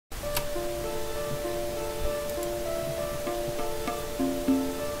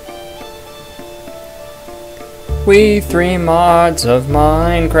We three mods of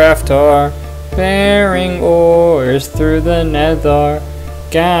Minecraft are bearing ores through the nether.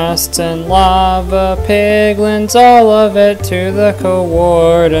 Ghasts and lava, piglins, all of it to the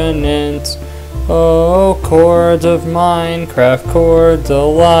coordinates. Oh, chords of Minecraft, chords a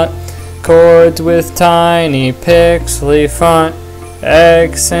lot. Chords with tiny pixely font.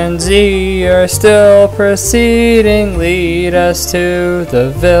 X and Z are still proceeding, lead us to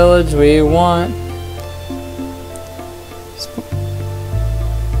the village we want.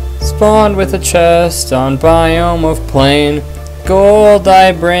 Spawned with a chest on biome of plain. Gold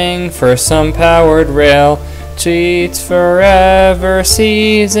I bring for some powered rail. Cheats forever,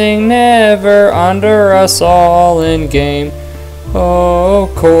 seizing never, under us all in game.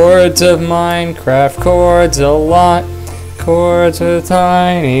 Oh, chords of Minecraft, chords a lot. Chords with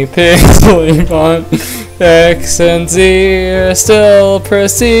tiny pixely font. X and Z are still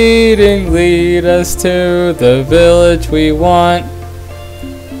proceeding, lead us to the village we want.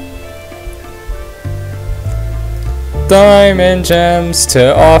 Diamond gems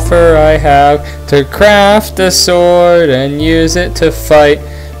to offer I have, to craft a sword and use it to fight.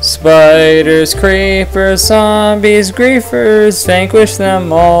 Spiders, creepers, zombies, griefers, vanquish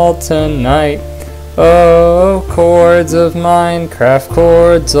them all tonight. Oh, chords of Minecraft,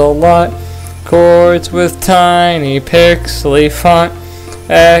 chords a lot. Chords with tiny pixely font.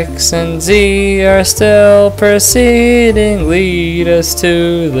 X and Z are still proceeding, lead us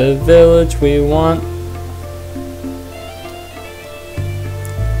to the village we want.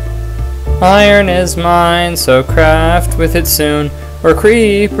 Iron is mine, so craft with it soon, or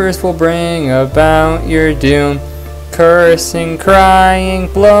creepers will bring about your doom. Cursing,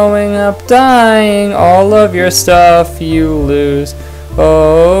 crying, blowing up, dying, all of your stuff you lose.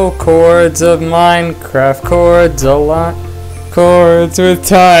 Oh, chords of Minecraft, chords a lot. Chords with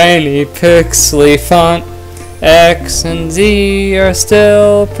tiny pixely font. X and Z are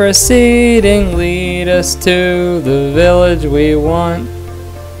still proceeding, lead us to the village we want.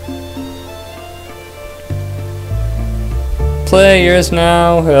 Players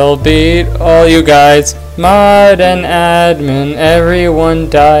now, he'll beat all you guys. Mod and admin, everyone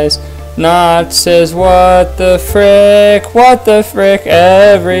dies. Notch says what the frick,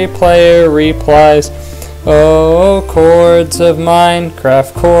 every player replies. Oh, chords of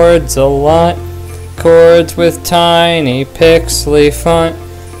Minecraft, chords a lot. Chords with tiny pixely font.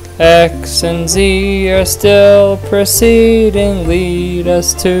 X and Z are still proceeding, lead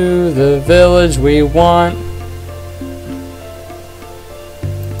us to the village we want.